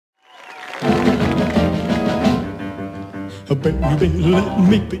Baby, let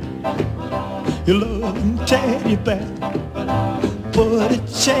me be your loving teddy bear. Put a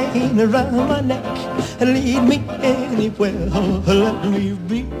chain around my neck and lead me anywhere. Let me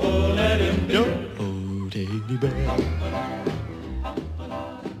be your teddy bear.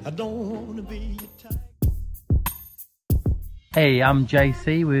 I don't wanna be your type. Hey, I'm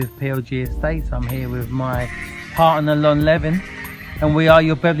JC with PLG Estates. I'm here with my partner Lon Levin, and we are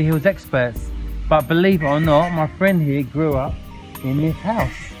your Beverly Hills experts. But believe it or not, my friend here grew up in this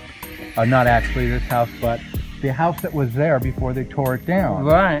house. Not actually this house, but the house that was there before they tore it down.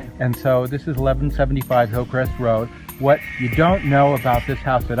 Right. And so this is 1175 Hillcrest Road. What you don't know about this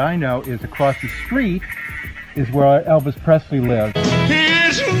house that I know is across the street is where Elvis Presley lived.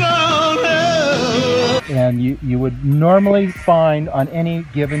 And you would normally find on any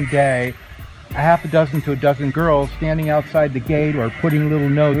given day a half a dozen to a dozen girls standing outside the gate or putting little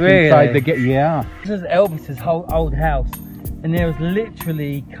notes inside the gate. Yeah. This is Elvis's whole old house, and there was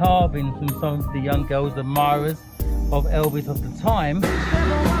literally carvings from some of the young girls, admirers of Elvis of the time.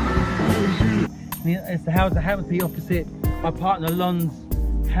 It's the house that happens to be opposite my partner Lon's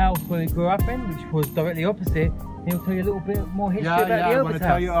house where he grew up in, which was directly opposite. He'll tell you a little bit more history about the Elvis I want to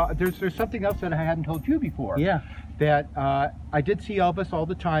tell you, house. there's something else that I hadn't told you before. Yeah. That I did see Elvis all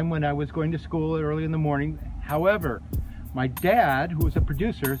the time when I was going to school early in the morning. However, my dad, who was a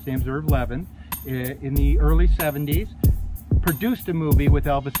producer, his name's Irv Levin, in the early 70s, produced a movie with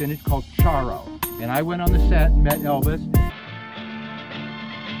Elvis in it called Charo. And I went on the set and met Elvis.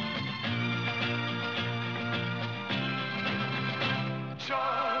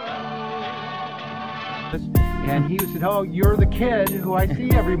 And he said, "Oh, you're the kid who I see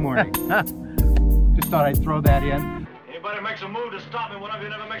every morning." Just thought I'd throw that in. Anybody makes a move to stop me, one of you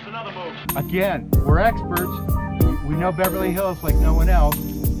never makes another move. Again, we're experts. We know Beverly Hills like no one else.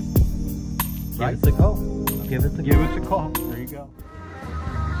 Right? Give us a call. Give us a call. There you go.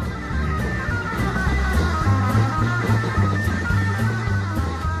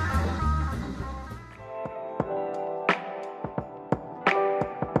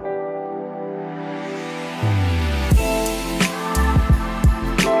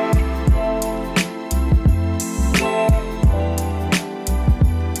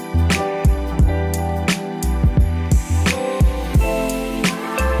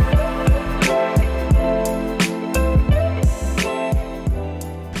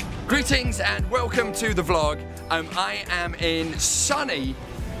 Greetings and welcome to the vlog. I am in sunny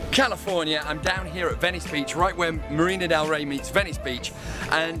California. I'm down here at Venice Beach, right where Marina del Rey meets Venice Beach.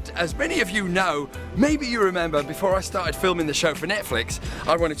 And as many of you know, maybe you remember, before I started filming the show for Netflix,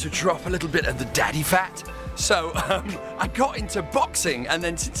 I wanted to drop a little bit of the daddy fat. So I got into boxing, and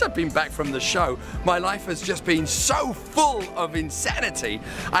then since I've been back from the show, my life has just been so full of insanity,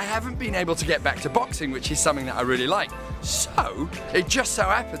 I haven't been able to get back to boxing, which is something that I really like. So it just so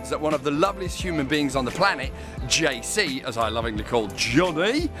happens that one of the loveliest human beings on the planet, JC, as I lovingly call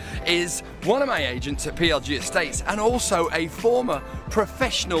Johnny, is one of my agents at PLG Estates and also a former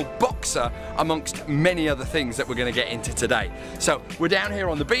professional boxer, amongst many other things that we're going to get into today. So we're down here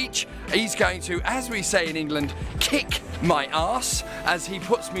on the beach. He's going to, as we say in England, kick my ass as he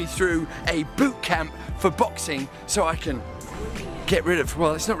puts me through a boot camp for boxing so I can get rid of,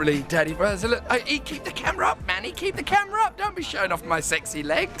 well, it's not really daddy, but look, keep the camera up, Manny, keep the camera up, don't be showing off my sexy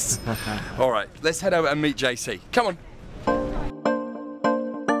legs. All right, let's head over and meet JC. Come on.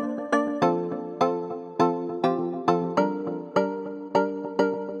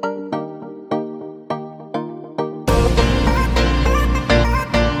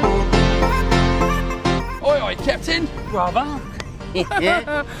 Captain? Brother.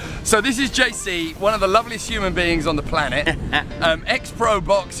 So this is JC, one of the loveliest human beings on the planet. Ex-pro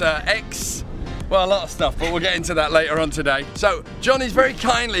boxer, well, a lot of stuff, but we'll get into that later on today. So Johnny's very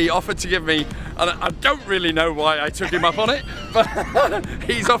kindly offered to give me, and I don't really know why I took him up on it, but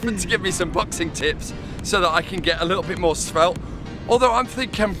he's offered to give me some boxing tips so that I can get a little bit more svelte. Although I'm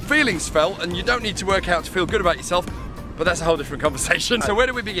feeling svelte, and you don't need to work out to feel good about yourself, but that's a whole different conversation. So where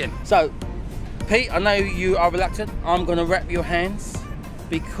do we begin? So, Pete, I know you are reluctant. I'm going to wrap your hands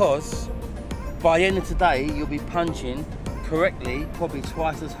because by the end of today, you'll be punching correctly, probably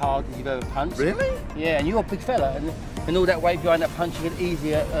twice as hard as you've ever punched. Really? Yeah, and you're a big fella, and all that weight behind that punching it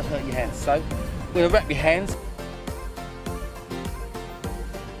easier hurt your hands. So, we're going to wrap your hands.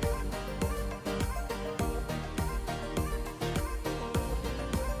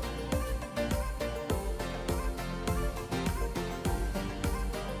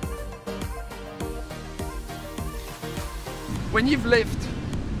 When you've lived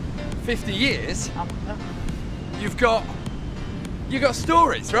 50 years, you've got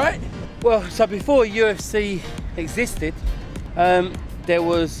stories, right? Well, so before UFC existed, there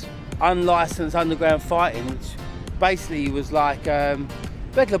was unlicensed underground fighting, which basically was like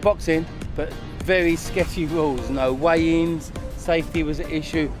regular boxing, but very sketchy rules. No weigh-ins, safety was an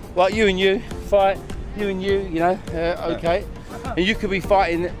issue. Like you and you fight, you know, okay. And you could be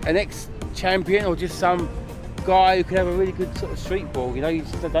fighting an ex-champion or just some guy who could have a really good sort of street ball, you know, you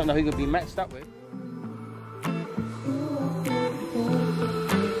just don't know who you're going to be matched up with.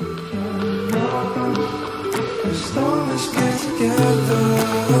 As long as we're together,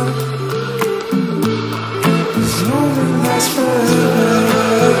 as long as that's forever.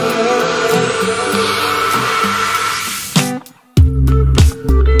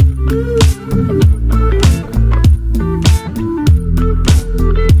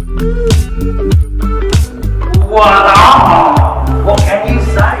 What can you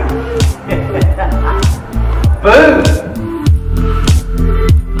say? Boom!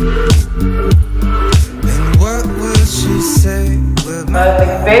 And what will she say?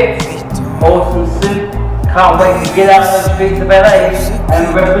 Perfect fit, awesome suit. Can't wait to get out on the streets of LA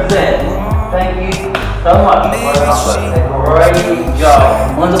and represent. Thank you so much for a great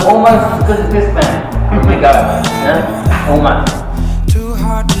job. One's almost as good as this man. Here we go. Yeah? Almost. Too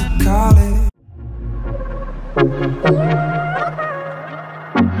hard to call it.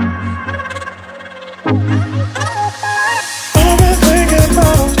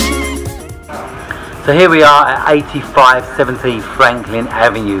 So here we are at 8517 Franklin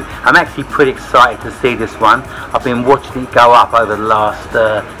Avenue. I'm actually pretty excited to see this one. I've been watching it go up over the last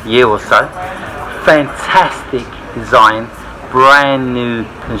year or so. Fantastic design, brand new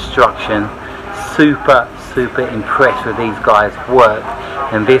construction. Super impressed with these guys' work,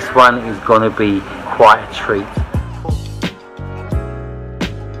 and this one is going to be quite a treat.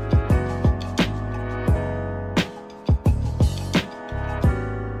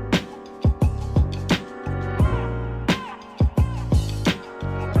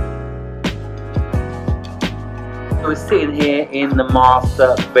 We're sitting here in the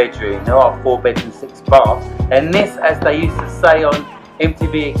master bedroom. There are 4 beds and 6 baths, and this, as they used to say on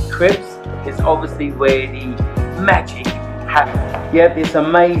MTV Cribs, is obviously where the magic happens. You have this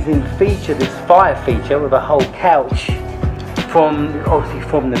amazing feature, this fire feature with a whole couch obviously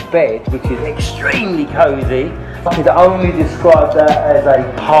from the bed, which is extremely cozy. I could only describe that as a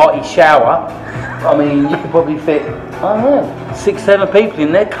party shower. I mean, you could probably fit, I don't know, 6, 7 people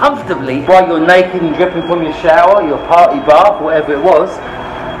in there comfortably while you're naked and dripping from your shower, your party bath, whatever it was.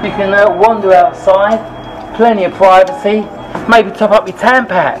 You can wander outside, plenty of privacy, maybe top up your tan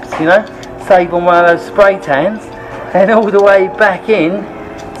perhaps, you know, save on one of those spray tans, and all the way back in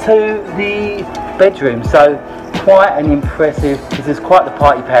to the bedroom. So quite an impressive, this is quite the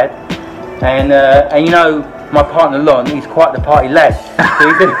party pad, and you know, my partner Lon, he's quite the party lad.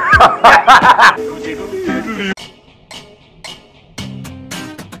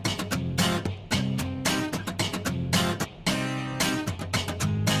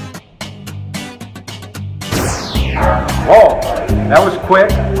 Oh, that was quick.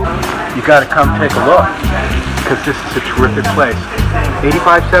 You got to come take a look, because this is a terrific place.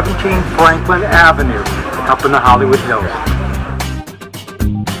 8517 Franklin Avenue, up in the Hollywood Hills.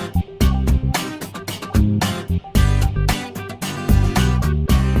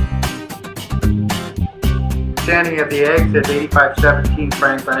 Standing at the exit at 8517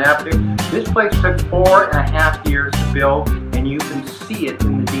 Franklin Avenue. This place took 4.5 years to build, and you can see it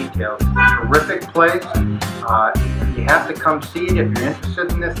in the details. It's a terrific place. You have to come see it if you're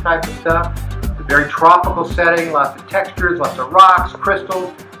interested in this type of stuff. It's a very tropical setting, lots of textures, lots of rocks,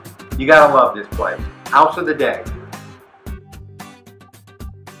 crystals. You gotta love this place. House of the day.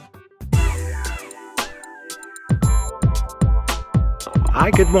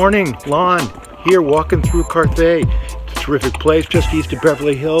 Hi, good morning. Lon here, walking through Carthay. It's a terrific place just east of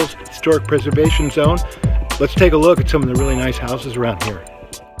Beverly Hills, Historic Preservation Zone. Let's take a look at some of the really nice houses around here.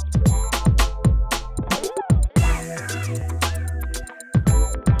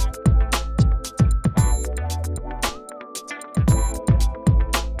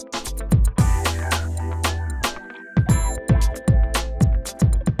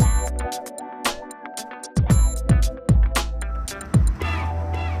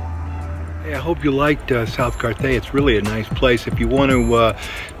 I hope you liked South Carthay. It's really a nice place. If you want to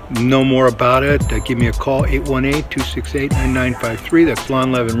know more about it, give me a call, 818-268-9953. That's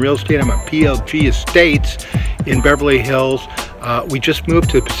Lon Levin Real Estate. I'm at PLG Estates in Beverly Hills. We just moved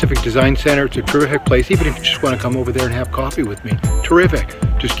to the Pacific Design Center. It's a terrific place. Even if you just want to come over there and have coffee with me, terrific.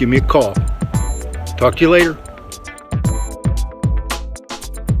 Just give me a call. Talk to you later.